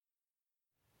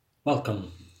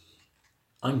Welcome.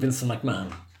 I'm Vincent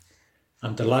McMahon.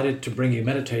 I'm delighted to bring you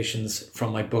meditations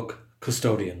from my book,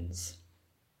 Custodians.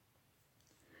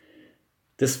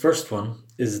 This first one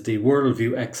is the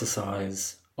worldview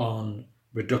exercise on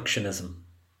reductionism.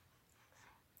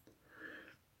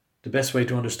 The best way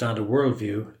to understand a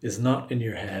worldview is not in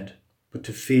your head, but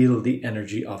to feel the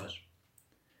energy of it.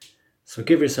 So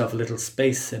give yourself a little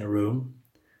space in a room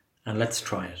and let's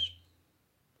try it.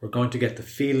 We're going to get the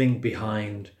feeling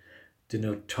behind the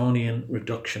Newtonian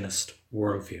reductionist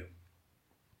worldview.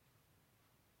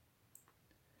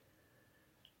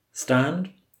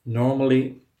 Stand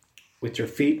normally with your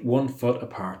feet 1 foot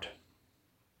apart.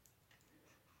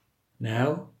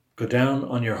 Now go down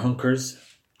on your hunkers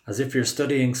as if you're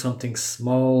studying something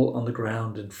small on the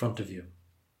ground in front of you.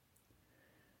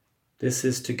 This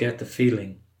is to get the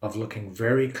feeling of looking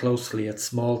very closely at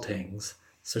small things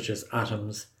such as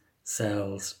atoms,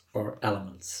 cells, or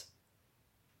elements.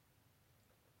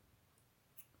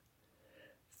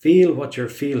 Feel what you're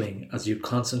feeling as you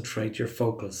concentrate your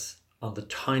focus on the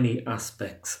tiny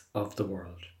aspects of the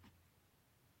world.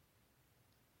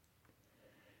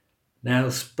 Now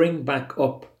spring back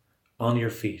up on your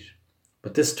feet,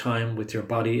 but this time with your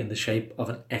body in the shape of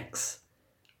an X.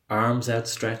 Arms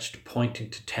outstretched, pointing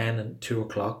to 10 and 2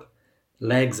 o'clock,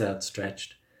 legs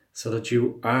outstretched so that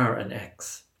you are an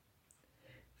X.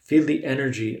 Feel the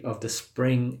energy of the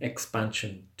spring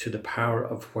expansion to the power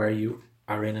of where you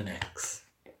are in an X.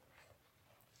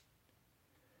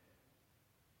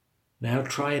 Now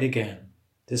try it again,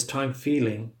 this time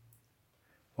feeling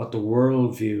what the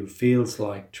worldview feels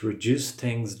like to reduce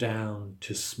things down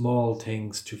to small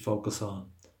things to focus on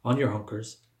your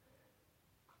hunkers.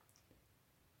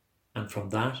 And from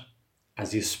that,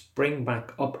 as you spring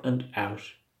back up and out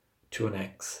to an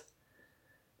X,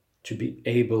 to be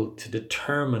able to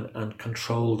determine and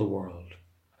control the world.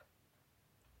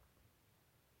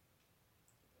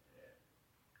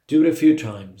 Do it a few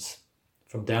times,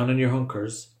 from down on your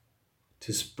hunkers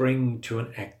to spring to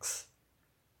an X.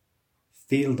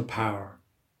 Feel the power.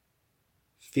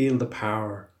 Feel the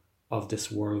power of this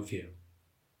worldview.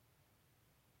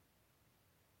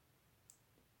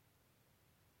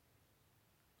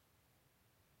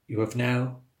 You have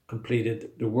now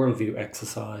completed the worldview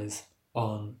exercise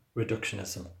on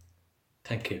reductionism.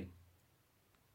 Thank you.